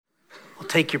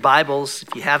take your Bibles,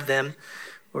 if you have them,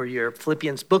 or your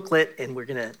Philippians booklet, and we're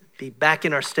going to be back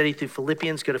in our study through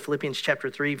Philippians. Go to Philippians chapter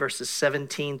 3, verses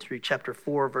 17 through chapter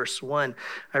 4, verse 1.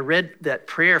 I read that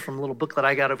prayer from a little booklet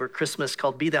I got over Christmas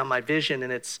called Be Thou My Vision,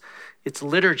 and it's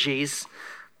liturgies,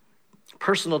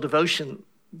 personal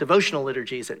devotional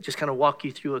liturgies that just kind of walk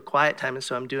you through a quiet time. And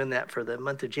so I'm doing that for the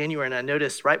month of January. And I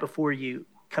noticed right before you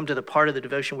come to the part of the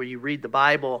devotion where you read the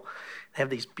Bible, they have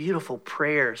these beautiful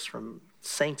prayers from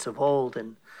saints of old,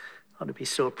 and it ought to be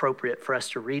so appropriate for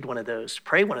us to read one of those,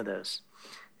 pray one of those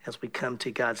as we come to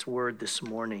God's word this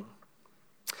morning.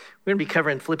 We're going to be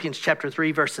covering Philippians chapter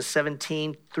 3, verses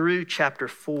 17 through chapter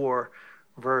 4,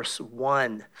 verse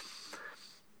 1.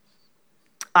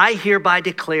 I hereby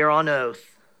declare on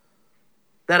oath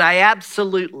that I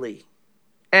absolutely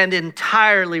and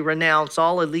entirely renounce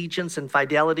all allegiance and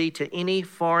fidelity to any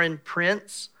foreign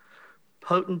prince,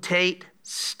 potentate,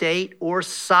 state, or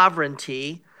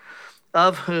sovereignty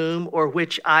of whom or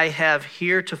which I have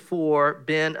heretofore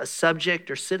been a subject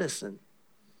or citizen,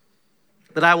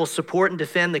 that I will support and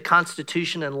defend the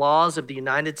Constitution and laws of the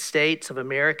United States of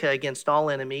America against all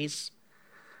enemies,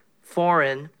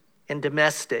 foreign and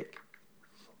domestic,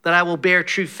 that I will bear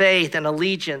true faith and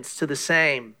allegiance to the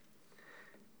same,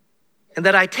 and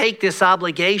that I take this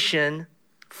obligation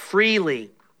freely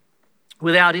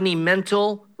without any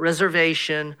mental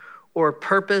reservation or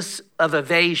purpose of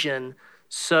evasion,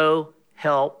 so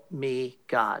help me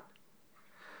God.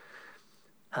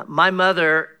 My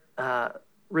mother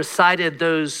recited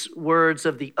those words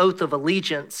of the oath of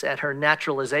allegiance at her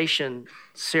naturalization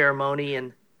ceremony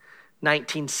in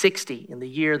 1960, in the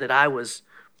year that I was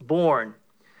born.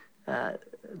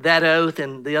 That oath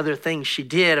and the other things she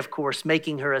did, of course,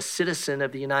 making her a citizen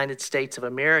of the United States of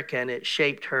America, and it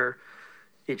shaped her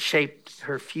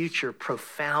future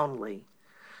profoundly.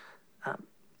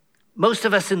 Most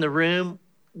of us in the room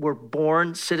were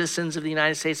born citizens of the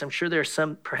United States. I'm sure there are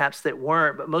some perhaps that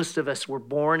weren't, but most of us were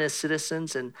born as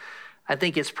citizens, and I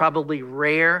think it's probably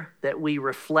rare that we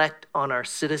reflect on our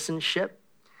citizenship,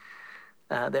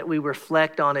 that we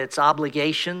reflect on its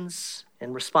obligations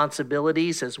and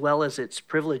responsibilities as well as its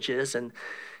privileges. And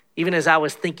even as I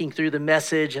was thinking through the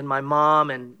message and my mom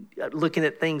and looking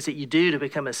at things that you do to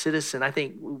become a citizen, I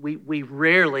think we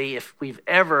rarely, if we've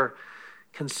ever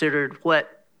considered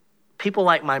what people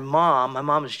like my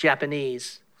mom is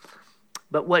Japanese,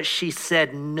 but what she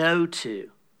said no to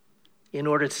in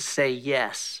order to say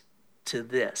yes to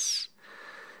this.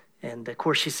 And of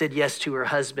course, she said yes to her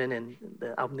husband, and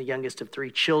I'm the youngest of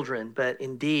 3 children, but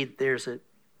indeed there's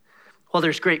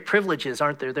great privileges,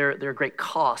 aren't there? There are great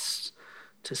costs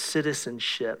to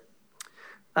citizenship.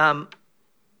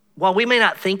 While we may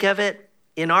not think of it,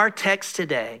 in our text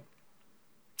today,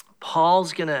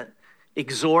 Paul's going to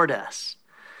exhort us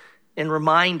and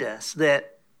remind us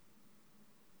that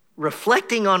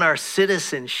reflecting on our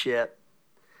citizenship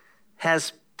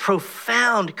has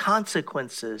profound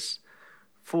consequences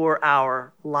for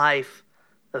our life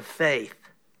of faith.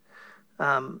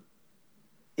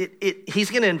 He's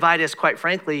going to invite us, quite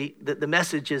frankly, the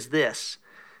message is this: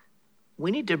 we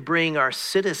need to bring our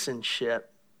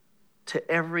citizenship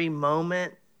to every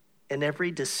moment and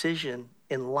every decision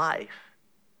in life.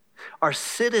 Our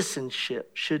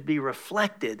citizenship should be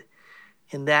reflected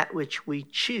in that which we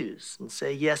choose and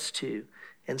say yes to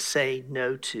and say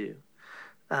no to.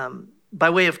 By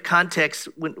way of context,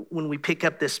 when we pick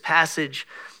up this passage,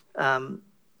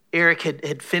 Eric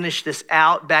had finished this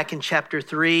out back in chapter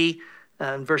 3,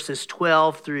 verses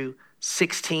 12 through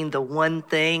 16, the one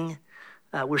thing.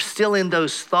 We're still in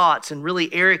those thoughts, and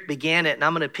really Eric began it, and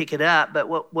I'm going to pick it up, but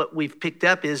what we've picked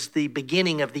up is the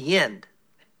beginning of the end.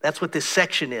 That's what this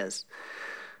section is.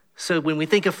 So when we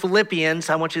think of Philippians,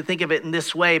 I want you to think of it in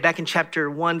this way. Back in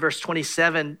chapter 1, verse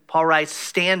 27, Paul writes,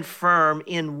 stand firm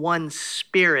in one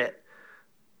spirit,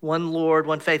 one Lord,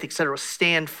 one faith, etc.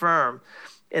 Stand firm.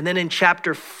 And then in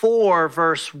chapter 4,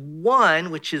 verse 1,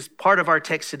 which is part of our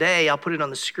text today, I'll put it on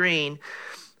the screen,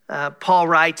 Paul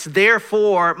writes,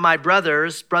 therefore, my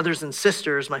brothers and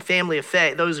sisters, my family of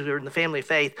faith, those who are in the family of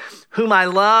faith, whom I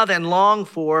love and long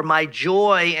for, my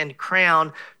joy and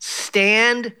crown,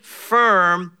 stand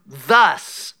firm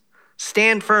thus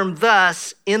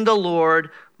in the Lord,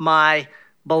 my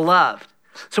beloved.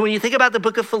 So when you think about the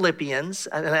book of Philippians,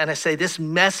 and I say this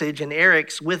message and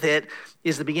Eric's with it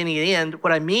is the beginning and the end,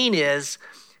 what I mean is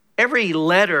every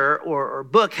letter or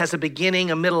book has a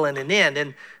beginning, a middle, and an end.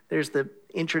 And there's the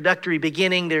introductory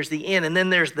beginning, there's the end, and then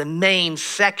there's the main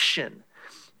section.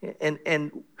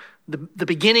 And the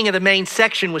beginning of the main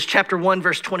section was chapter 1,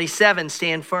 verse 27,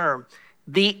 stand firm.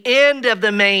 The end of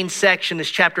the main section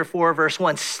is chapter 4, verse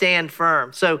 1, stand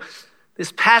firm. So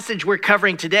This passage we're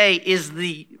covering today is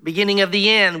the beginning of the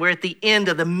end. We're at the end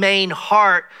of the main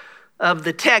heart of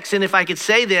the text. And if I could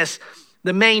say this,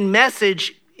 the main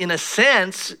message, in a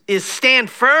sense, is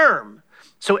stand firm.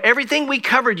 So everything we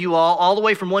covered, you all the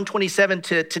way from 127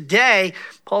 to today,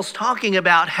 Paul's talking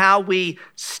about how we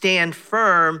stand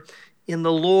firm in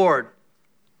the Lord.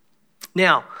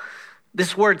 Now,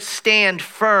 this word stand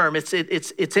firm, it's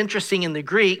interesting in the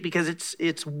Greek because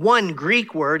it's one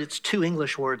Greek word, it's two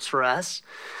English words for us.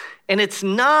 And it's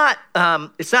not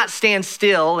stand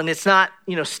still, and it's not,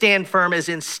 stand firm as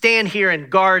in stand here and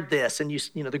guard this, and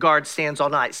the guard stands all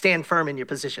night. Stand firm in your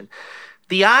position.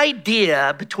 The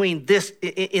idea between this,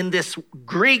 in this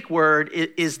Greek word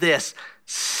is this: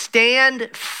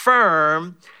 stand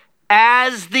firm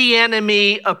as the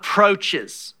enemy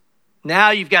approaches.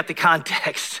 Now you've got the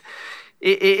context.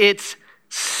 It's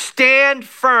stand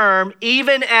firm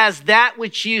even as that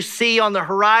which you see on the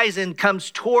horizon comes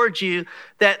towards you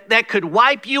that could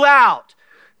wipe you out.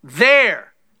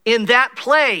 There, in that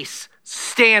place,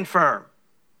 stand firm.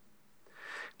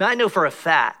 Now I know for a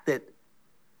fact that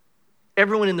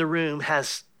everyone in the room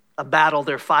has a battle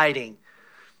they're fighting.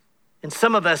 And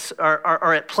some of us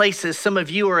are at places, some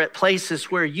of you are at places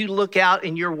where you look out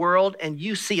in your world and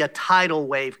you see a tidal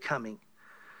wave coming.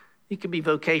 It could be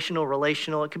vocational,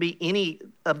 relational, it could be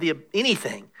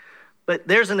anything. But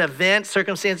there's an event,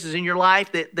 circumstances in your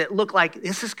life that look like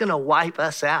this is gonna wipe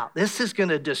us out. This is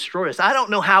gonna destroy us. I don't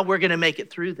know how we're gonna make it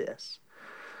through this.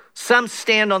 Some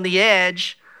stand on the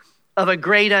edge of a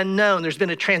great unknown. There's been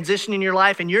a transition in your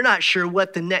life and you're not sure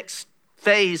what the next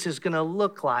phase is gonna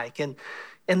look like. And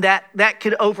that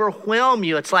could overwhelm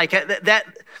you. It's like that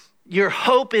your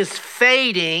hope is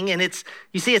fading, and it's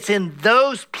in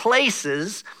those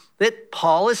places that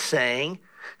Paul is saying,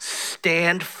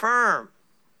 stand firm.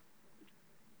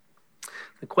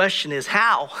 The question is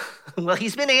how? Well,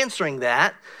 he's been answering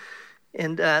that.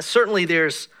 And certainly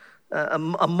there's a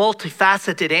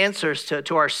multifaceted answers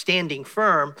to our standing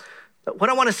firm. But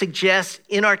what I want to suggest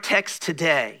in our text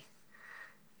today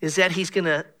is that he's going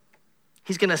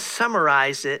to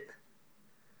summarize it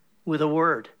with a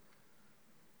word: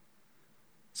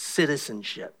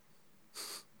 citizenship.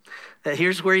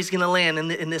 Here's where he's going to land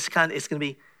in this kind. It's going to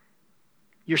be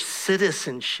your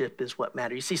citizenship is what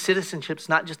matters. You see, citizenship is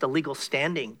not just a legal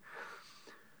standing.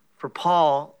 For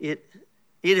Paul, it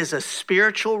is a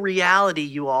spiritual reality,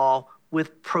 you all,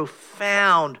 with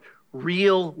profound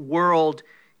real world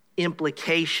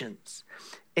implications.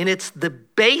 And it's the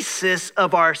basis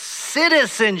of our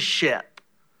citizenship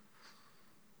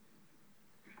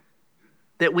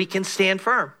that we can stand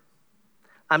firm.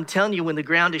 I'm telling you, when the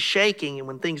ground is shaking and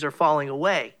when things are falling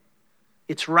away,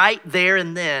 it's right there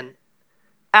and then,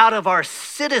 out of our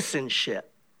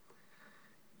citizenship,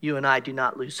 you and I do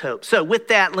not lose hope. So with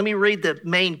that, let me read the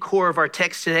main core of our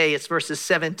text today. It's verses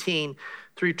 17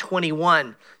 through 21.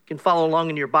 You can follow along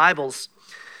in your Bibles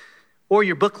or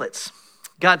your booklets.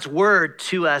 God's word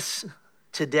to us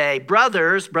today.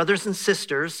 Brothers and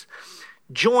sisters,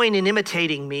 join in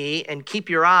imitating me and keep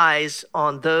your eyes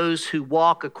on those who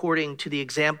walk according to the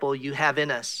example you have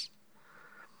in us.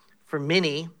 For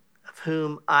many of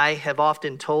whom I have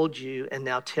often told you and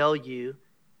now tell you,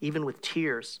 even with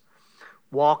tears,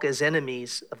 walk as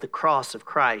enemies of the cross of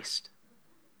Christ.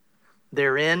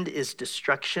 Their end is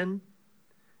destruction.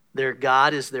 Their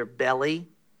God is their belly,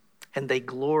 and they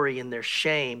glory in their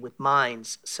shame with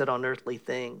minds set on earthly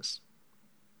things.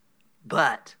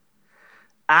 But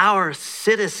our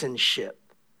citizenship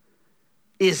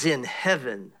is in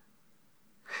heaven,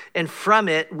 and from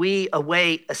it we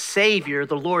await a Savior,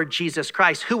 the Lord Jesus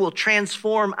Christ, who will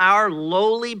transform our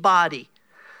lowly body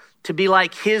to be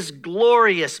like his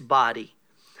glorious body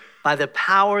by the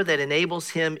power that enables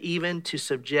him even to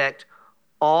subject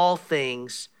all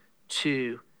things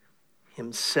to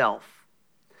himself.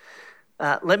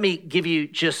 Let me give you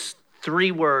just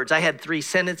 3 words. I had 3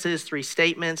 sentences, 3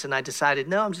 statements, and I decided,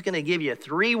 no, I'm just going to give you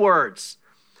 3 words.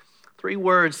 3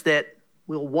 words that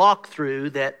we'll walk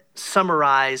through that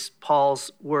summarize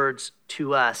Paul's words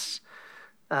to us.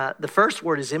 The first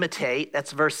word is imitate.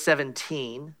 That's verse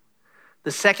 17.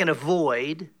 The second,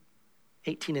 avoid,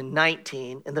 18 and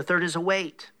 19. And the third is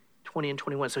await, 20 and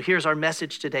 21. So here's our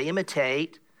message today.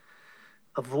 Imitate,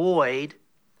 avoid,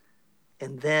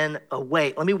 and then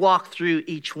await. Let me walk through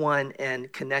each one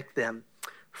and connect them.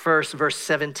 First, verse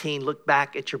 17, look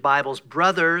back at your Bibles.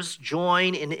 Brothers,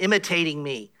 join in imitating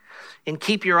me and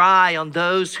keep your eye on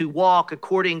those who walk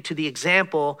according to the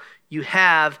example you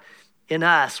have in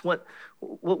us.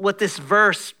 What this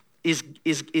verse is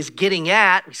getting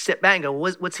at, we step back and go,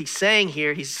 what's he saying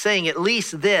here? He's saying at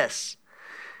least this,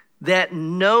 that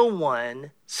no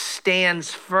one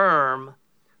stands firm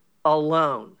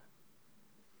alone.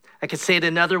 I could say it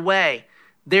another way.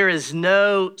 There is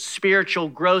no spiritual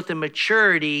growth and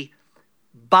maturity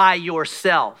by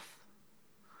yourself.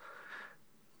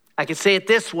 I could say it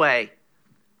this way.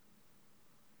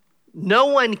 No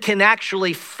one can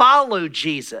actually follow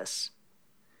Jesus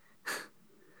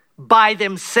by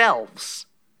themselves.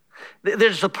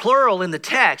 There's a plural in the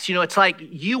text. It's like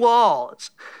you all.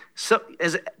 So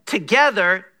as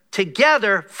together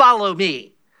follow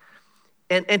me.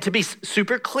 And to be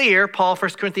super clear, Paul,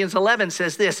 1 Corinthians 11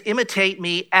 says this, imitate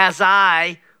me as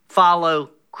I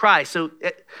follow Christ. So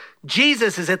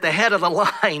Jesus is at the head of the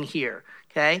line here,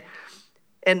 okay?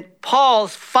 And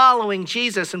Paul's following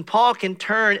Jesus, and Paul can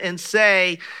turn and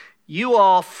say, you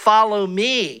all follow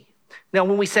me. Now,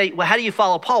 when we say, well, how do you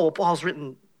follow Paul? Well, Paul's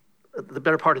written the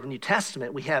better part of the New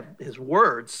Testament. We have his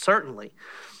words, certainly.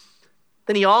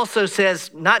 Then he also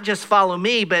says, not just follow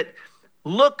me, but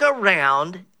look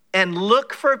around and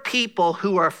look for people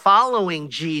who are following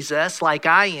Jesus like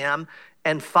I am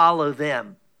and follow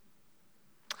them.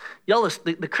 Y'all,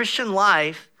 the Christian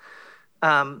life,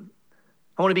 I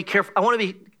want to be careful. I want to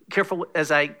be careful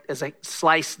as I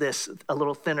slice this a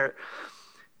little thinner.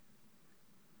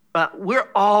 We're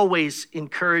always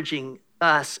encouraging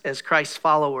us as Christ's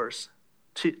followers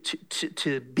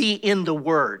to be in the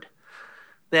Word.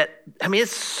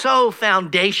 It's so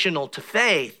foundational to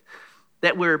faith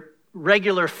that we're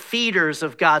regular feeders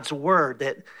of God's Word,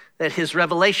 that his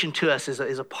revelation to us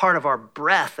is a part of our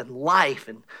breath and life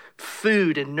and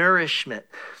food and nourishment.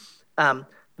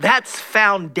 That's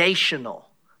foundational.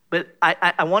 But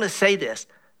I want to say this,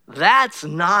 that's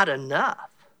not enough.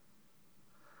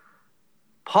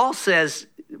 Paul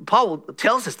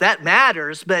tells us that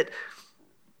matters, but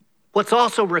what's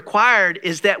also required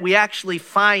is that we actually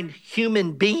find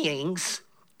human beings,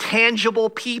 tangible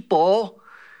people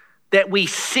that we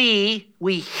see,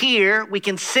 we hear, we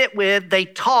can sit with, they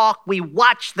talk, we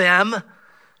watch them,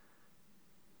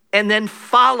 and then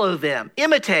follow them,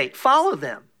 imitate, follow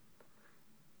them.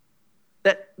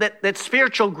 That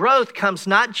spiritual growth comes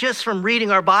not just from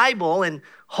reading our Bible and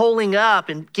holding up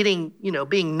and getting,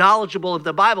 being knowledgeable of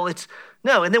the Bible.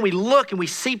 And then we look and we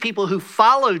see people who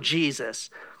follow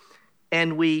Jesus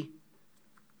and we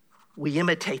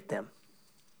imitate them.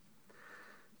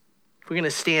 If we're going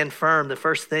to stand firm, the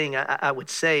first thing I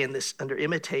would say in this under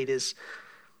imitate is,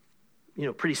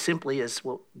 pretty simply is,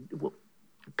 well,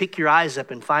 pick your eyes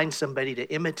up and find somebody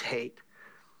to imitate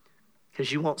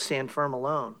because you won't stand firm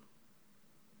alone.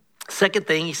 Second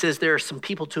thing, he says there are some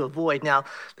people to avoid. Now,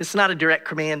 this is not a direct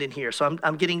command in here, so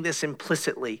I'm getting this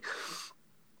implicitly.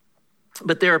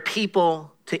 But there are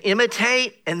people to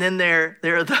imitate, and then there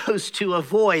are those to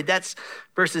avoid. That's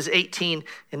verses 18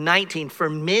 and 19. For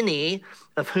many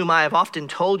of whom I have often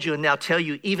told you and now tell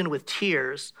you, even with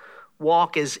tears,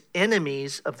 walk as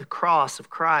enemies of the cross of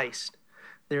Christ.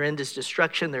 Their end is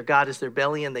destruction, their God is their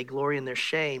belly, and they glory in their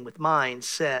shame with minds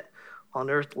set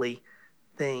on earthly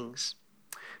things.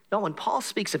 Now, when Paul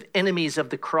speaks of enemies of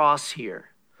the cross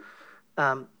here,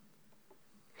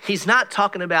 he's not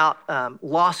talking about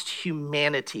lost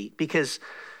humanity, because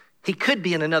he could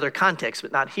be in another context,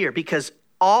 but not here, because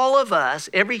all of us,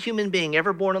 every human being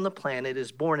ever born on the planet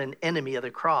is born an enemy of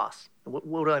the cross. What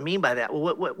do I mean by that?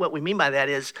 Well, what we mean by that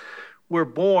is we're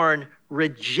born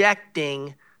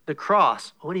rejecting the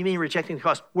cross. What do you mean rejecting the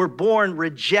cross? We're born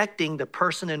rejecting the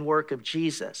person and work of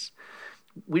Jesus.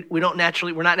 We're not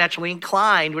naturally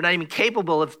inclined. We're not even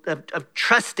capable of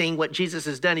trusting what Jesus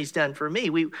has done. He's done for me.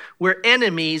 We're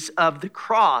enemies of the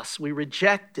cross. We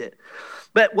reject it.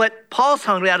 But what Paul's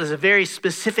talking about is a very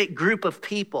specific group of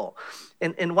people.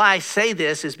 And why I say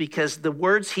this is because the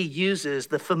words he uses,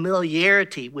 the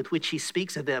familiarity with which he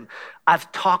speaks of them,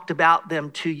 I've talked about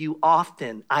them to you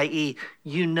often, i.e.,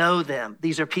 you know them.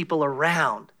 These are people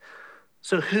around.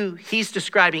 So who he's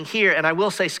describing here, and I will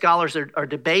say scholars are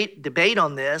debate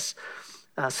on this.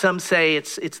 Some say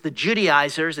it's the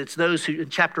Judaizers. It's those who in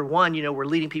chapter 1, were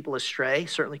leading people astray.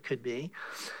 Certainly could be.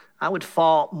 I would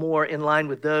fall more in line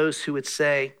with those who would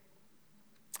say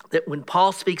that when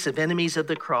Paul speaks of enemies of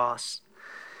the cross,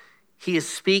 he is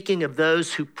speaking of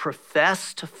those who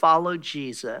profess to follow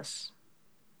Jesus,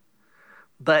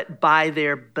 but by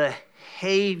their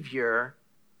behavior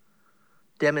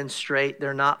demonstrate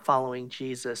they're not following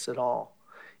Jesus at all.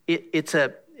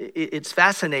 It's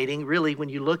fascinating, really, when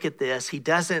you look at this. He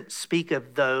doesn't speak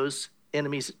of those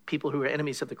enemies, people who are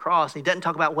enemies of the cross. He doesn't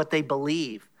talk about what they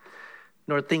believe,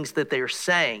 nor things that they are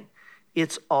saying.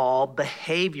 It's all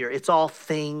behavior. It's all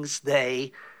things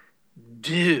they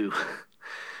do.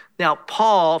 Now,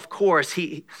 Paul, of course,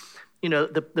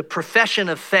 the profession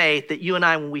of faith that you and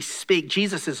I, when we speak,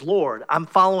 Jesus is Lord. I'm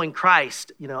following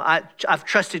Christ. I've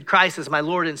trusted Christ as my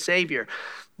Lord and Savior.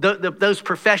 Those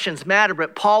professions matter,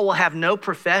 but Paul will have no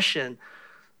profession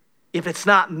if it's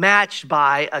not matched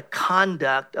by a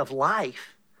conduct of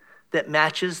life that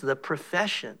matches the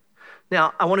profession.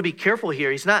 Now, I want to be careful here.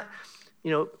 He's not,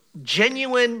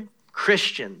 genuine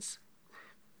Christians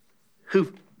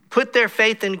who put their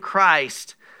faith in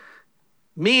Christ,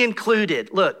 me included.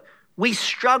 Look, we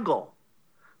struggle.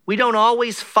 We don't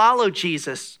always follow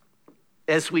Jesus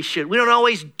as we should. We don't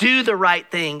always do the right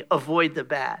thing, avoid the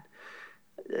bad.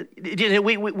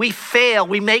 We fail,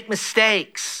 we make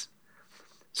mistakes.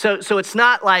 So it's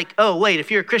not like, oh, wait, if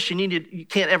you're a Christian, you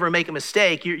can't ever make a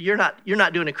mistake. You're not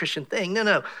doing a Christian thing.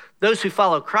 No. Those who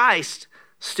follow Christ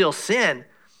still sin,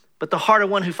 but the heart of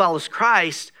one who follows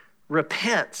Christ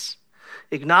repents,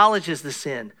 acknowledges the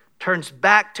sin, turns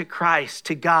back to Christ,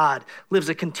 to God, lives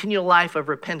a continual life of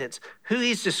repentance. Who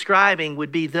he's describing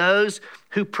would be those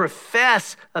who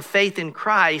profess a faith in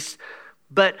Christ,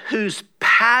 but whose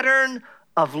pattern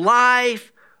of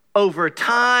life over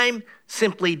time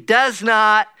simply does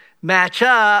not match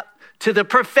up to the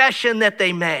profession that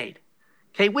they made.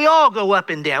 Okay, we all go up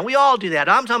and down. We all do that.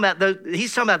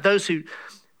 He's talking about those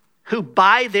who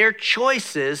by their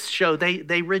choices show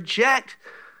they reject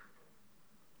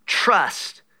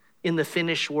trust in the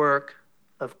finished work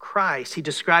of Christ. He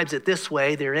describes it this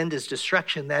way: their end is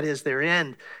destruction. That is, their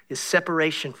end is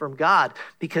separation from God,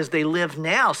 because they live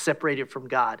now separated from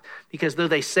God. Because though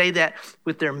they say that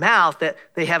with their mouth, that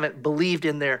they haven't believed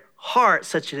in their heart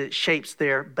such that it shapes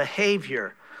their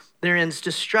behavior. Their end's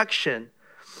destruction.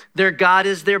 Their God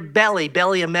is their belly.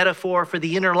 Belly, a metaphor for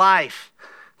the inner life.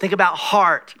 Think about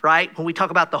heart, right? When we talk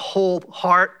about the whole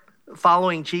heart,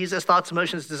 following Jesus, thoughts,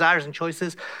 emotions, desires, and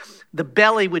choices, the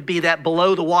belly would be that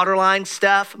below the waterline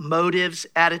stuff, motives,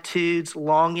 attitudes,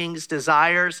 longings,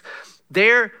 desires.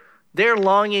 Their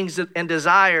longings and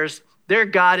desires, their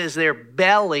God is their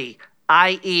belly,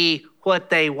 i.e. what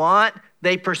they want,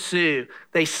 they pursue.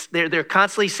 They're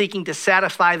constantly seeking to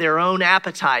satisfy their own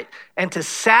appetite and to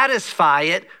satisfy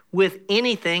it with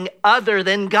anything other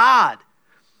than God,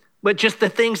 but just the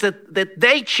things that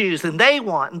they choose and they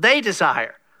want and they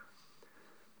desire.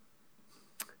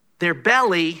 Their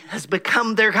belly has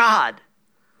become their God.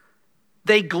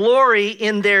 They glory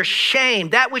in their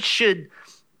shame, that which should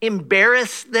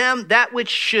embarrass them, that which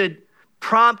should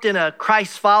prompt in a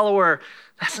Christ follower,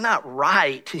 that's not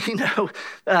right.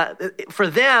 For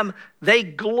them, they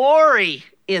glory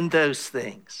in those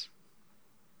things.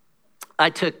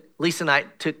 Lisa and I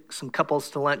took some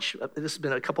couples to lunch. This has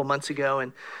been a couple months ago.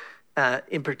 And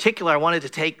in particular, I wanted to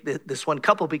take this one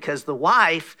couple because the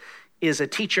wife is a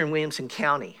teacher in Williamson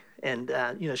County. And,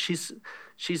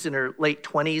 she's in her late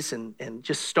 20s and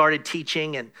just started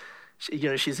teaching. And,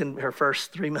 she's in her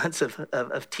first 3 months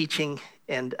of teaching.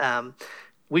 And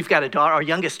we've got a daughter. Our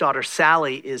youngest daughter,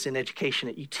 Sally, is in education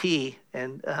at UT.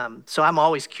 And so I'm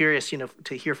always curious,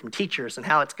 to hear from teachers and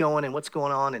how it's going and what's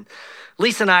going on. And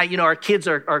Lisa and I, our kids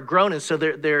are grown. And so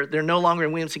they're no longer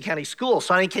in Williamson County schools.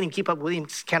 So I can't keep up with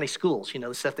Williamson County schools,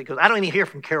 the stuff that goes. I don't even hear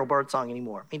from Carol Birdsong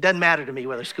anymore. It doesn't matter to me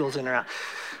whether school's in or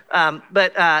out.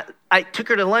 But I took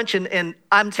her to lunch and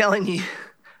I'm telling you,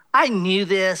 I knew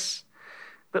this,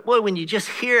 but boy, when you just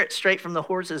hear it straight from the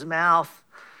horse's mouth,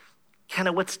 kind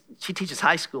of she teaches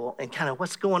high school and kind of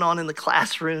what's going on in the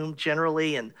classroom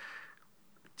generally and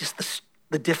just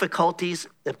the difficulties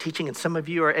of teaching. And some of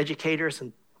you are educators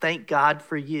and thank God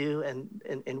for you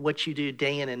and what you do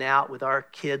day in and out with our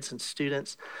kids and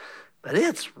students. But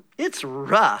it's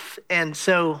rough. And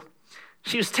so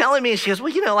she was telling me, and she goes,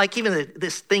 well, like even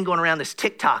this thing going around, this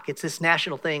TikTok, it's this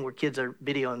national thing where kids are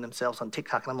videoing themselves on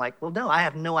TikTok. And I'm like, well, no, I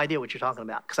have no idea what you're talking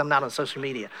about because I'm not on social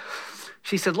media.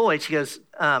 She said, Lloyd, she goes,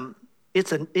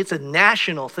 it's a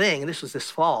national thing. And this was this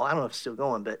fall. I don't know if it's still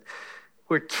going, but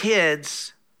where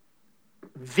kids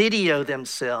video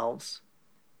themselves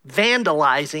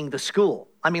vandalizing the school.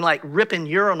 I mean, like ripping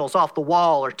urinals off the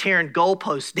wall or tearing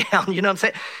goalposts down, you know what I'm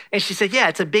saying? And she said, yeah,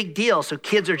 it's a big deal. So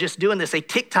kids are just doing this. They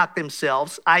TikTok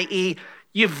themselves, i.e.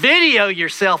 you video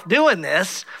yourself doing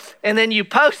this and then you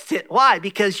post it. Why?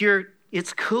 Because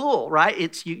it's cool, right?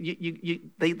 It's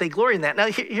they glory in that. Now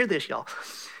hear this, y'all.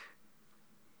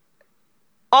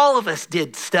 All of us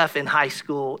did stuff in high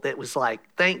school that was like,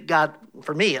 thank God,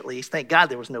 for me at least, thank God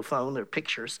there was no phone or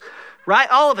pictures, right?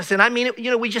 All of us. And I mean,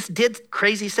 we just did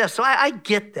crazy stuff. So I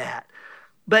get that.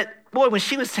 But boy, when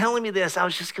she was telling me this, I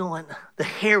was just going, the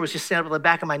hair was just standing up on the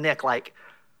back of my neck like,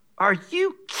 are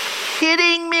you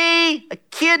kidding me? A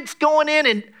kid's going in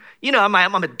and, I'm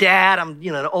a dad. I'm,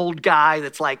 an old guy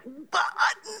that's like,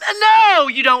 no,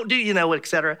 you don't do, et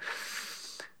cetera.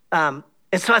 And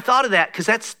so I thought of that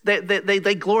because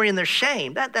they glory in their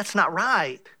shame. That's not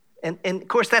right. And of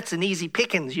course, that's an easy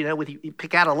pickings, with you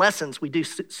pick adolescents, we do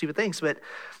stupid things. But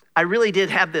I really did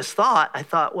have this thought. I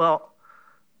thought, well,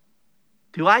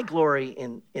 do I glory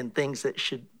in things that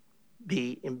should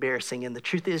be embarrassing? And the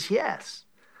truth is, yes.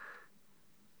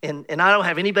 And I don't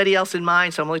have anybody else in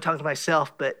mind, so I'm only talking to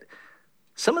myself. But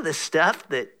some of the stuff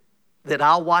that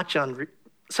I'll watch on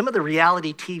some of the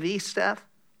reality TV stuff,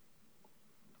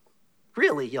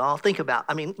 really, y'all, think about.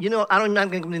 I mean, I'm not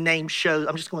going to name shows.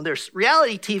 I'm just going, there's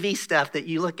reality TV stuff that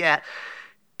you look at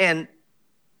and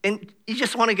you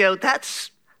just want to go,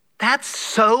 that's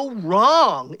so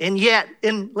wrong. And yet,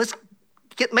 let's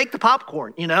make the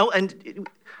popcorn, and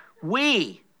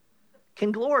we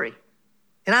can glory.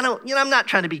 And I'm not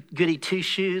trying to be goody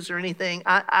two-shoes or anything.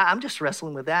 I'm just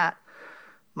wrestling with that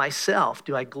myself.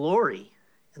 Do I glory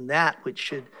in that which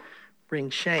should bring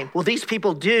shame? Well, these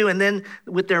people do, and then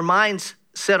with their minds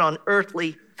set on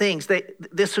earthly things,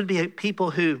 this would be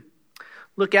people who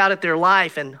look out at their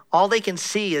life and all they can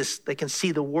see is they can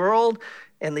see the world,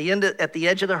 and at the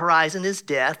edge of the horizon is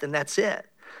death, and that's it.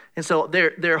 And so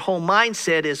their whole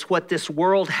mindset is what this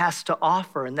world has to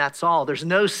offer, and that's all. There's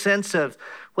no sense of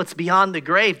what's beyond the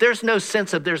grave. There's no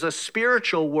sense of there's a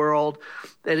spiritual world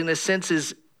that in a sense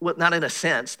is, well, not in a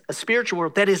sense, a spiritual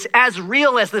world that is as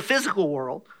real as the physical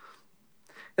world.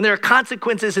 And there are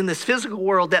consequences in this physical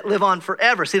world that live on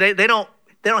forever. See, they don't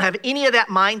have any of that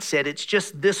mindset. It's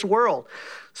just this world.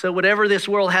 So whatever this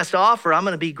world has to offer, I'm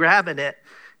going to be grabbing it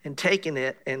and taking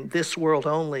it, and this world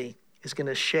only is going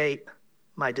to shape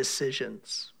my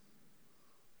decisions.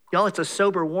 Y'all, it's a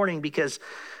sober warning because,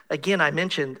 again, I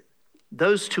mentioned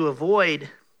those to avoid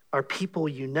are people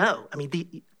you know. I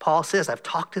mean, Paul says, I've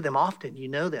talked to them often. You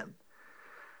know them.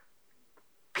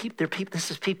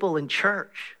 This is people in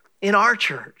church, in our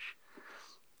church,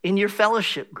 in your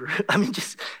fellowship group. I mean,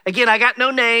 again, I got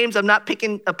no names. I'm not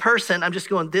picking a person. I'm just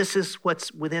going, this is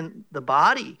what's within the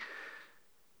body.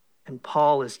 And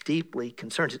Paul is deeply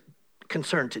concerned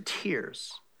to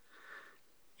tears.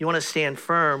 You want to stand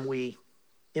firm, we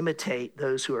imitate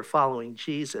those who are following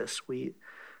Jesus. We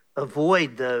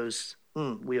avoid those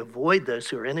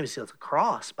who are enemies of the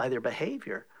cross by their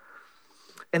behavior.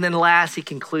 And then last, he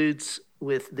concludes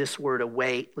with this word,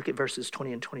 await. Look at verses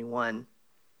 20 and 21.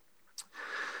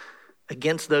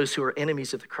 Against those who are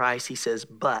enemies of the Christ, he says,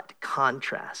 but,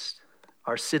 contrast.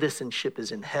 Our citizenship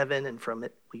is in heaven, and from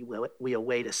it we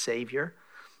await a Savior,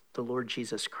 the Lord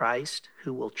Jesus Christ,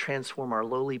 who will transform our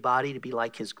lowly body to be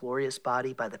like his glorious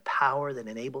body by the power that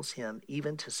enables him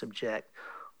even to subject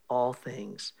all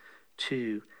things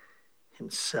to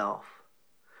himself.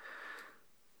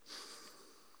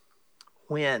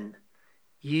 When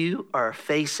you are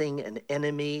facing an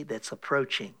enemy that's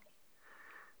approaching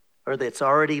or that's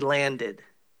already landed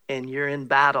and you're in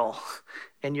battle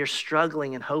and you're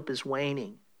struggling and hope is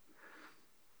waning,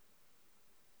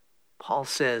 Paul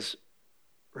says,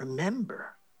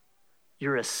 remember,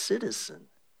 you're a citizen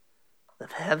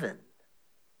of heaven.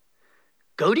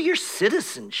 Go to your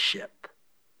citizenship.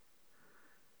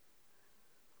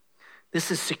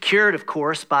 This is secured, of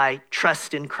course, by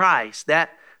trust in Christ.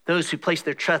 That those who place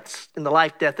their trust in the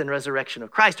life, death, and resurrection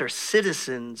of Christ are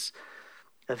citizens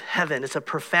of heaven. It's a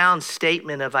profound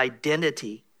statement of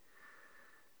identity.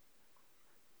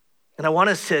 And I want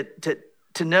us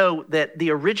to know that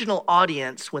the original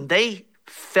audience, when they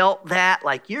felt that,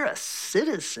 like you're a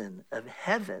citizen of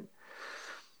heaven,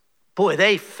 boy,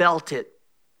 they felt it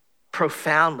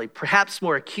profoundly, perhaps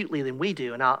more acutely than we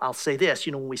do. And I'll say this,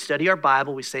 when we study our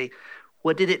Bible, we say,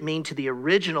 what did it mean to the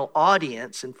original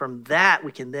audience? And from that,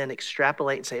 we can then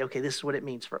extrapolate and say, okay, this is what it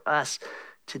means for us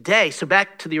today. So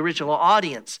back to the original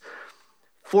audience,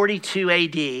 42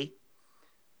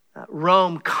 AD,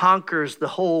 Rome conquers the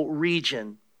whole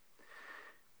region.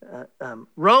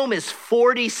 Rome is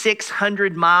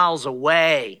 4,600 miles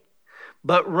away,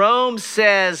 but Rome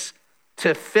says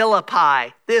to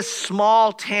Philippi, this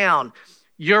small town,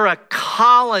 you're a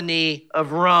colony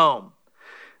of Rome.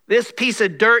 This piece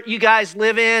of dirt you guys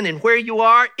live in and where you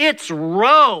are, it's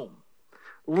Rome.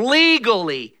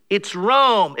 Legally, it's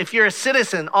Rome. If you're a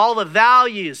citizen, all the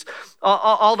values,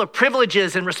 all the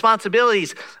privileges and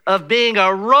responsibilities of being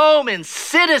a Roman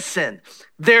citizen,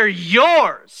 they're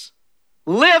yours.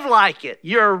 Live like it.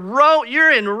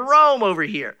 You're in Rome over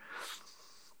here.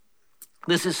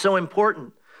 This is so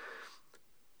important.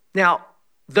 Now,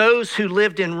 those who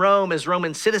lived in Rome as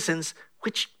Roman citizens,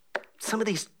 which some of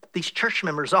these church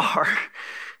members are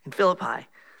in Philippi,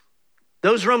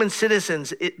 those Roman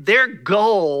citizens, their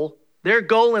goal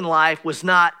in life was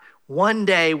not one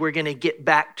day we're going to get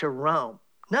back to Rome.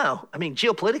 No, I mean,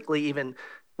 geopolitically even,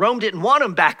 Rome didn't want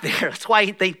them back there. That's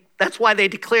why they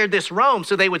declared this Rome,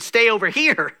 so they would stay over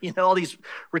here. All these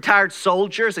retired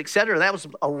soldiers, et cetera. That was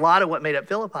a lot of what made up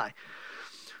Philippi.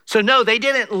 So no, they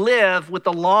didn't live with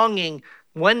the longing,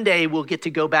 one day we'll get to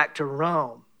go back to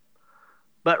Rome,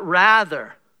 but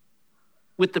rather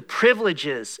with the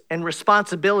privileges and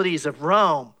responsibilities of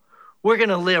Rome, we're going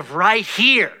to live right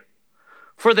here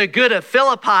for the good of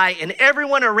Philippi and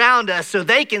everyone around us so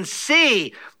they can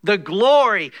see the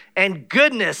glory and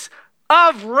goodness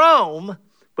of Rome,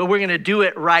 but we're going to do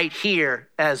it right here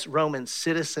as Roman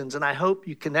citizens. And I hope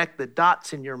you connect the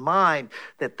dots in your mind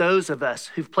that those of us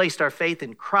who've placed our faith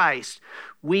in Christ,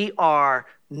 we are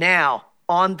now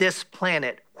on this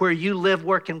planet where you live,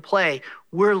 work, and play.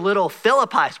 We're little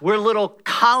Philippis. We're little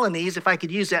colonies, if I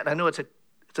could use that. And I know it's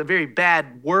a very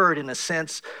bad word in a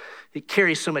sense. It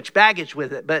carries so much baggage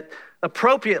with it. But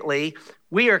appropriately,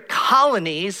 we are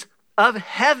colonies of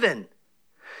heaven.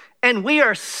 And we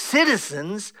are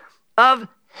citizens of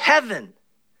heaven.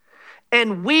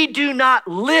 And we do not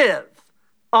live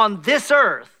on this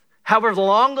earth, however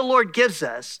long the Lord gives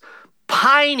us,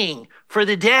 pining for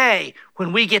the day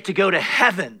when we get to go to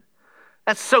heaven.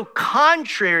 That's so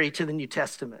contrary to the New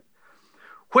Testament,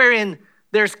 wherein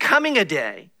there's coming a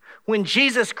day when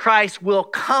Jesus Christ will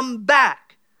come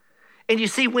back. And you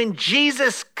see, when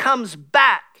Jesus comes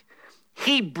back,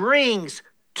 he brings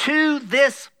to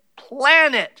this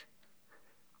planet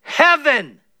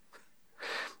heaven.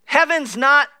 Heaven's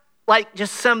not like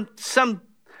just some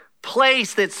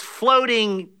place that's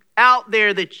floating out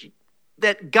there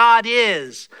that God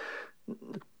is.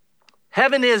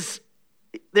 Heaven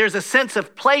there's a sense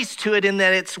of place to it in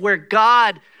that it's where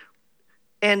God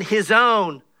and his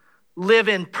own live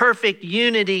in perfect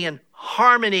unity and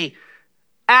harmony,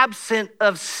 absent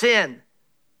of sin.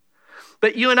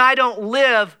 But you and I don't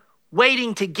live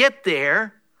waiting to get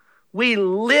there. We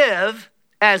live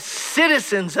as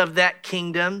citizens of that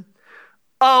kingdom,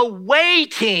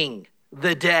 awaiting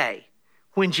the day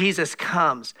when Jesus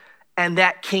comes and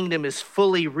that kingdom is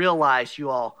fully realized, you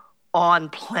all, on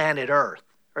planet Earth.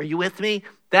 Are you with me?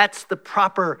 That's the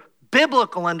proper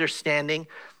biblical understanding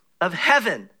of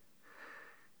heaven.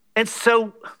 And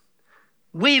so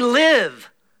we live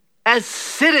as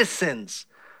citizens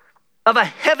of a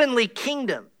heavenly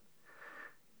kingdom.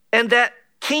 And that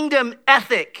kingdom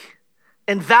ethic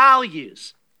and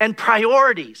values and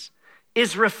priorities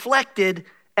is reflected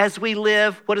as we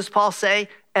live, what does Paul say?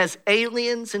 As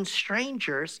aliens and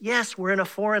strangers. Yes, we're in a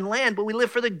foreign land, but we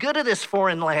live for the good of this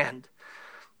foreign land,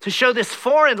 to show this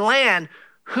foreign land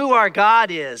who our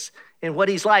God is and what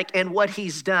he's like and what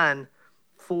he's done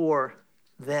for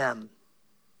them.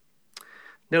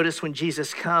 Notice when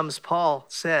Jesus comes, Paul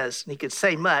says, and he could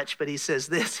say much, but he says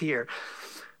this here,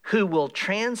 who will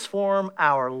transform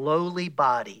our lowly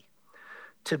body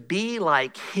to be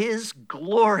like his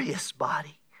glorious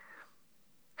body.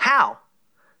 How?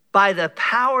 By the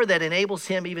power that enables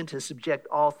him even to subject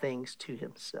all things to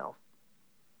himself.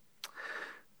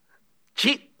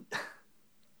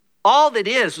 All that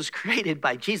is was created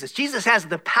by Jesus. Jesus has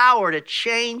the power to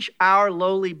change our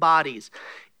lowly bodies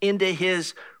into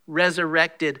his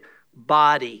resurrected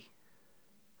body.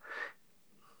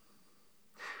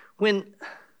 When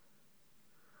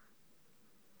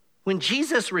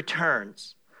Jesus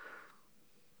returns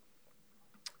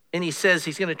and he says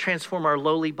he's going to transform our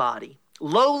lowly body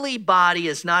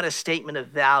is not a statement of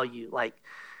value, like,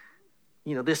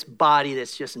 this body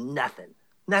that's just nothing.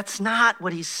 That's not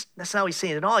what he's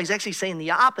saying at all. He's actually saying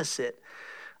the opposite.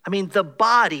 I mean, the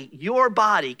body, your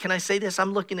body, can I say this?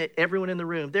 I'm looking at everyone in the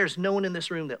room. There's no one in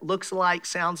this room that looks alike,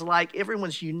 sounds alike.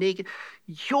 Everyone's unique.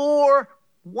 Your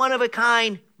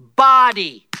one-of-a-kind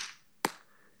body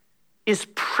is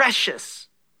precious.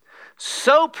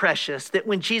 So precious that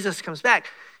when Jesus comes back,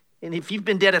 and if you've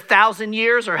been dead 1,000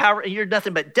 years or however, you're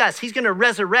nothing but dust, he's going to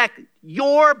resurrect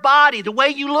your body, the way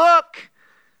you look.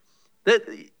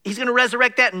 He's going to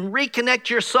resurrect that and reconnect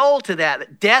your soul to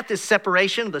that. Death is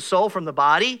separation of the soul from the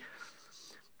body.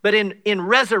 But in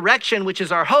resurrection, which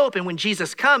is our hope, and when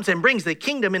Jesus comes and brings the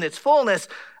kingdom in its fullness,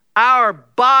 our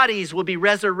bodies will be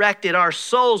resurrected, our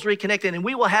souls reconnected, and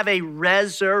we will have a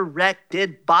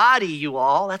resurrected body, you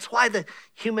all. That's why the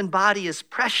human body is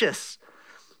precious.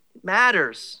 It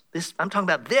matters. I'm talking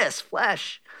about this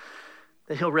flesh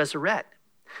that he'll resurrect.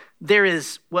 There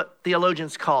is what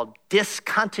theologians call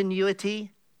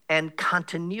discontinuity and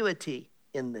continuity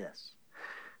in this.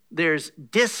 There's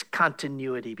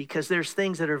discontinuity because there's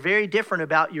things that are very different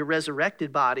about your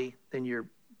resurrected body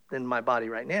than my body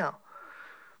right now.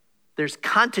 There's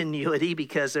continuity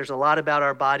because there's a lot about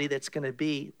our body that's going to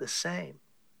be the same.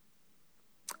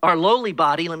 Our lowly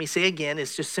body, let me say again,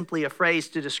 is just simply a phrase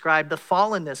to describe the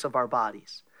fallenness of our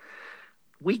bodies.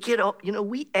 We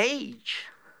we age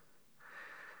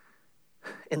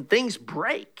and things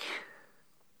break.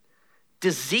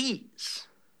 Disease,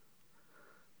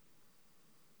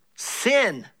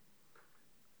 sin,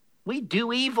 we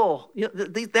do evil.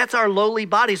 That's our lowly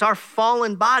bodies, our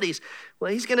fallen bodies.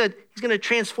 Well, he's gonna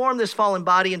transform this fallen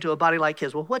body into a body like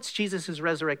his. Well, what's Jesus'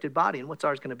 resurrected body and what's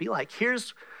ours gonna be like?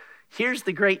 Here's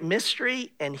the great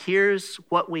mystery, and here's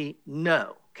what we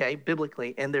know, okay,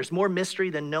 biblically. And there's more mystery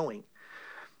than knowing.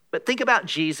 But think about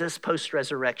Jesus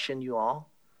post-resurrection, you all.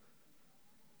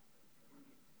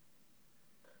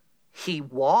 He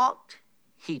walked,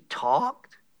 he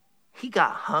talked, he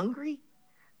got hungry.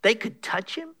 They could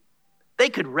touch him. They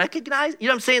could recognize, you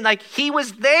know what I'm saying? Like, he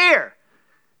was there.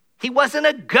 He wasn't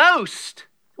a ghost.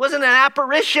 It wasn't an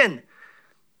apparition. It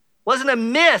wasn't a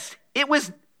mist.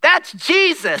 That's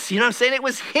Jesus. You know what I'm saying? It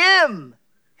was him,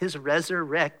 his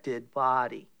resurrected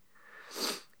body.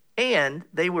 And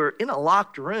they were in a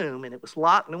locked room, and it was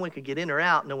locked. No one could get in or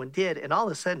out. No one did. And all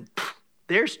of a sudden,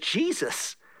 there's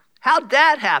Jesus. How'd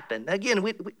that happen? Again,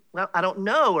 well, I don't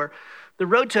know. Or the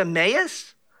road to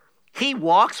Emmaus, he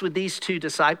walks with these two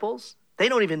disciples. They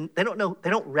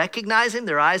don't recognize him.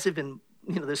 Their eyes have been,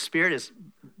 the Spirit has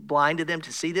blinded them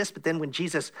to see this. But then when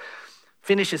Jesus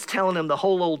finishes telling them the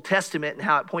whole Old Testament and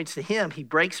how it points to him, he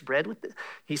breaks bread with them.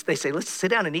 They say, let's sit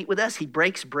down and eat with us. He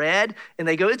breaks bread, and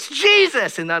they go, it's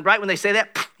Jesus. And then right when they say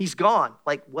that, he's gone.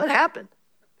 Like, what happened?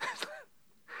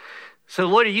 So,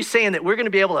 Lord, are you saying that we're going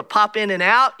to be able to pop in and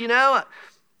out?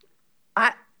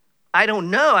 I don't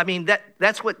know. I mean,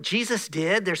 that's what Jesus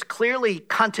did. There's clearly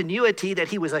continuity that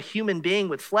he was a human being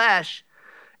with flesh,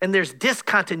 and there's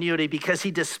discontinuity because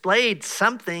he displayed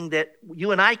something that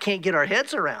you and I can't get our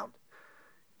heads around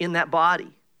in that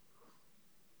body.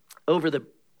 Over the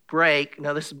break,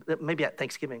 this is maybe at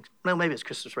Thanksgiving. No, maybe it's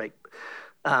Christmas break.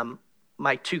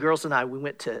 My two girls and I, we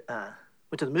went to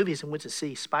the movies and went to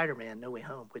see Spider-Man: No Way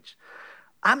Home, which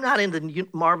I'm not into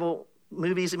Marvel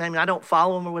movies. I mean, I don't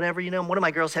follow them or whatever, And one of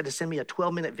my girls had to send me a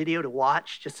 12-minute video to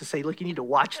watch just to say, look, you need to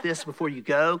watch this before you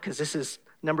go because this is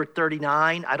number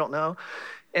 39. I don't know.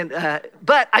 And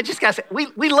but I just got to say,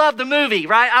 we love the movie,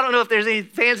 right? I don't know if there's any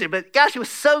fans here, but gosh, it was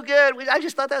so good. I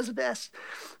just thought that was the best.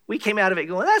 We came out of it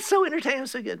going, that's so entertaining,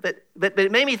 so good. But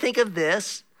it made me think of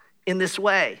this in this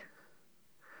way.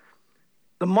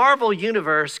 The Marvel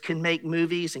universe can make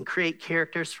movies and create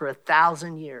characters for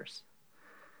 1,000 years,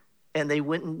 and they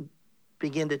wouldn't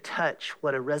begin to touch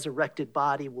what a resurrected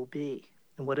body will be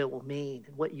and what it will mean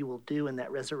and what you will do in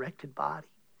that resurrected body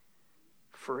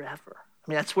forever. I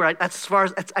mean,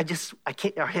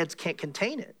 our heads can't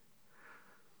contain it.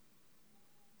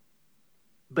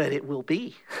 But it will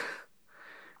be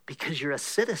because you're a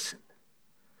citizen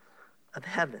of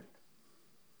heaven.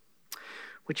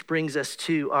 Which brings us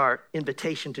to our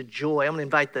invitation to joy. I'm going to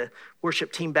invite the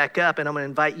worship team back up, and I'm going to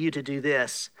invite you to do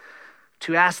this,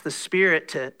 to ask the Spirit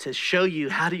to show you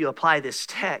how do you apply this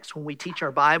text. When we teach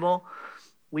our Bible,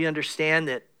 we understand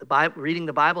that reading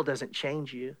the Bible doesn't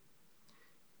change you.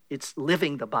 It's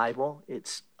living the Bible.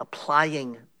 It's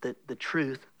applying the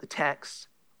truth, the text.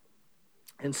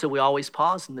 And so we always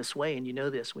pause in this way, and you know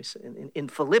this. In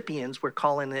Philippians, we're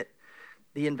calling it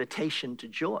the invitation to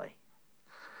joy.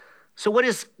 So what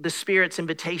is the Spirit's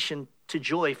invitation to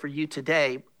joy for you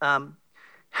today?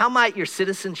 How might your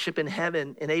citizenship in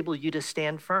heaven enable you to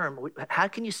stand firm? How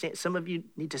can you stand? Some of you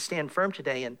need to stand firm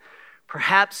today, and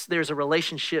perhaps there's a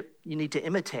relationship you need to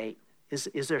imitate.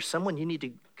 Is there someone you need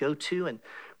to go to? And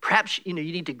perhaps you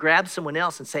need to grab someone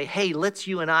else and say, hey, let's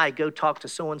you and I go talk to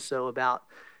so-and-so about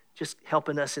just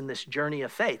helping us in this journey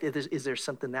of faith. Is there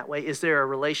something that way? Is there a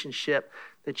relationship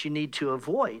that you need to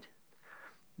avoid,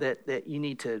 that you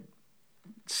need to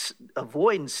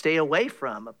avoid and stay away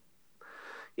from?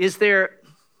 Is there,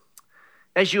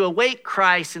 as you await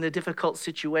Christ in a difficult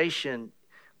situation,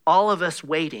 all of us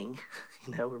waiting,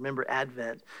 remember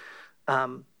Advent,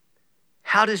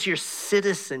 how does your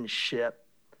citizenship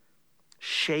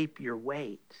shape your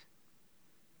wait?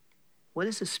 What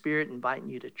is the Spirit inviting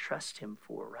you to trust him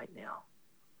for right now?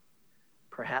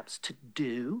 Perhaps to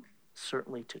do,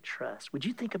 certainly to trust. Would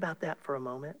you think about that for a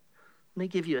moment? Let me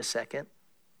give you a second,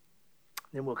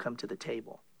 then we'll come to the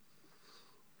table.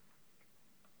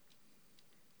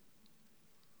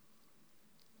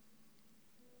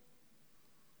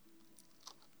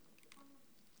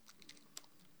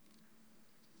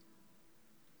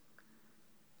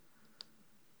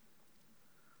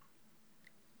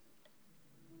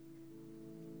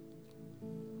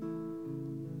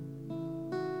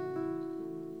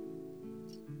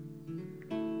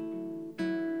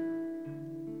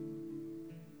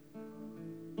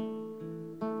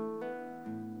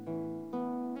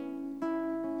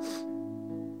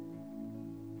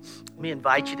 Let me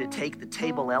invite you to take the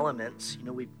table elements. You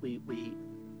know, we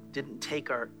didn't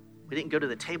go to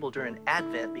the table during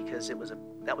Advent because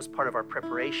that was part of our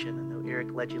preparation. I know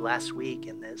Eric led you last week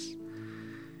in this.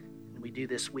 And we do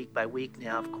this week by week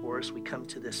now, of course. We come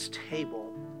to this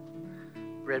table,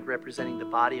 bread representing the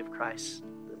body of Christ,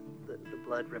 the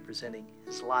blood representing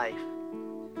his life.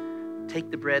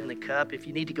 Take the bread and the cup. If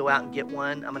you need to go out and get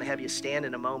one, I'm going to have you stand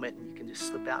in a moment and you can just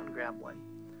slip out and grab one.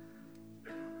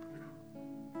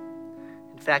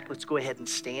 In fact, let's go ahead and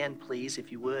stand, please,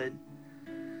 if you would.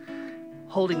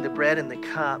 Holding the bread and the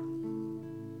cup.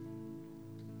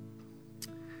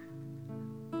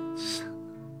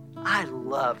 I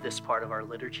love this part of our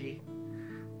liturgy.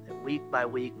 That week by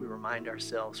week we remind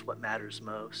ourselves what matters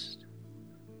most.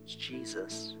 It's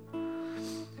Jesus.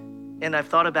 And I've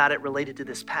thought about it related to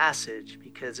this passage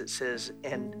because it says,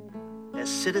 and as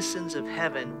citizens of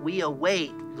heaven, we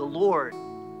await the Lord,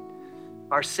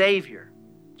 our Savior,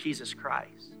 Jesus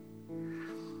Christ.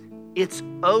 It's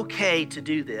okay to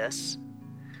do this,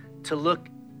 to look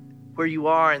where you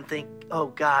are and think, oh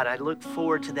God, I look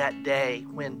forward to that day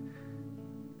when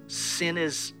sin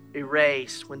is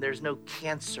erased, when there's no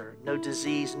cancer, no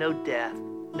disease, no death,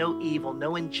 no evil,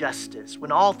 no injustice,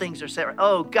 when all things are set right.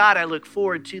 Oh God, I look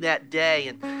forward to that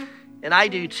day. And I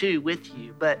do too with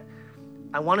you. But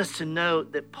I want us to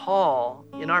note that Paul,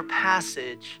 in our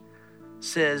passage,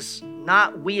 says,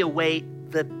 not we await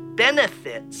the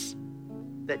benefits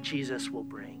that Jesus will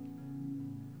bring,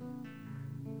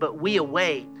 but we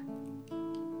await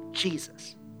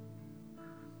Jesus.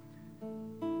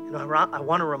 And I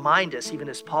want to remind us, even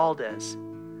as Paul does,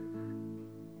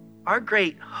 our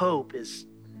great hope is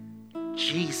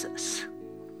Jesus,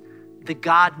 the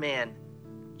God-man,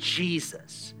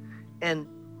 Jesus. And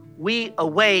we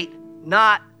await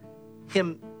not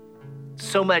him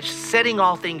so much setting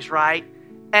all things right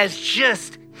as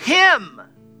just him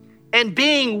and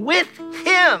being with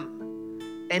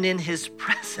him and in his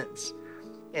presence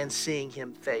and seeing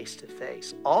him face to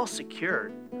face, all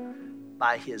secured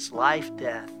by his life,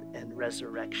 death, and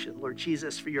resurrection. Lord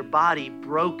Jesus, for your body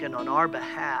broken on our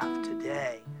behalf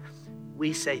today,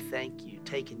 we say thank you.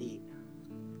 Take and eat.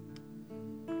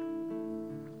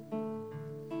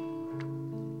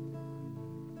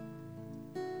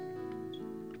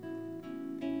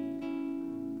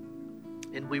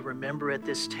 And we remember at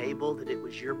this table that it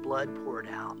was your blood poured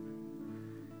out,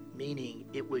 meaning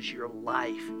it was your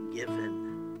life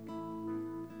given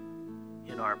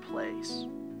in our place.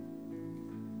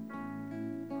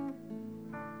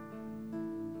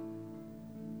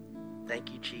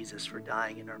 Thank you, Jesus, for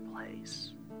dying in our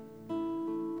place.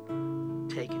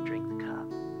 Take and drink the cup.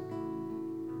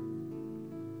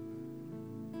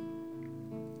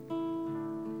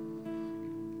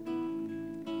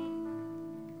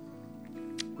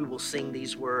 We will sing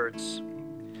these words.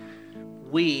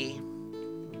 We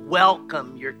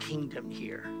welcome your kingdom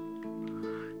here.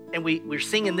 And we're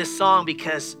singing this song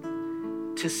because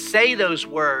to say those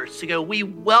words, to go, we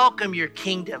welcome your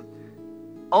kingdom,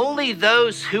 only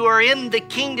those who are in the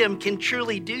kingdom can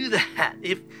truly do that.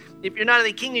 If you're not in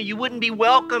the kingdom, you wouldn't be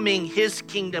welcoming his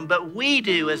kingdom, but we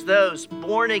do as those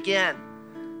born again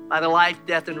by the life,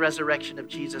 death, and resurrection of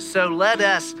Jesus. So let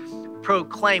us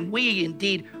proclaim, we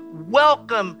indeed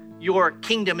welcome your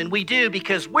kingdom, and we do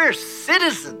because we're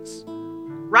citizens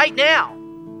right now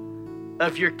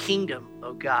of your kingdom,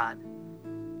 oh God.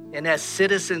 And as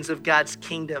citizens of God's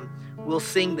kingdom, we'll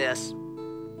sing this.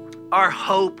 Our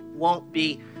hope won't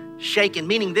be shaken,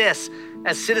 meaning this,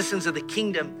 as citizens of the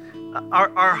kingdom,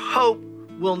 our hope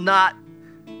will not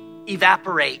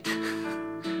evaporate.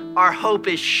 Our hope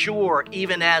is sure,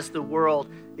 even as the world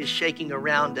is shaking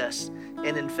around us.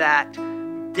 And in fact,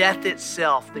 death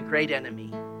itself, the great enemy,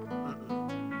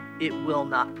 it will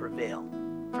not prevail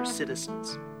for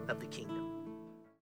citizens of the kingdom.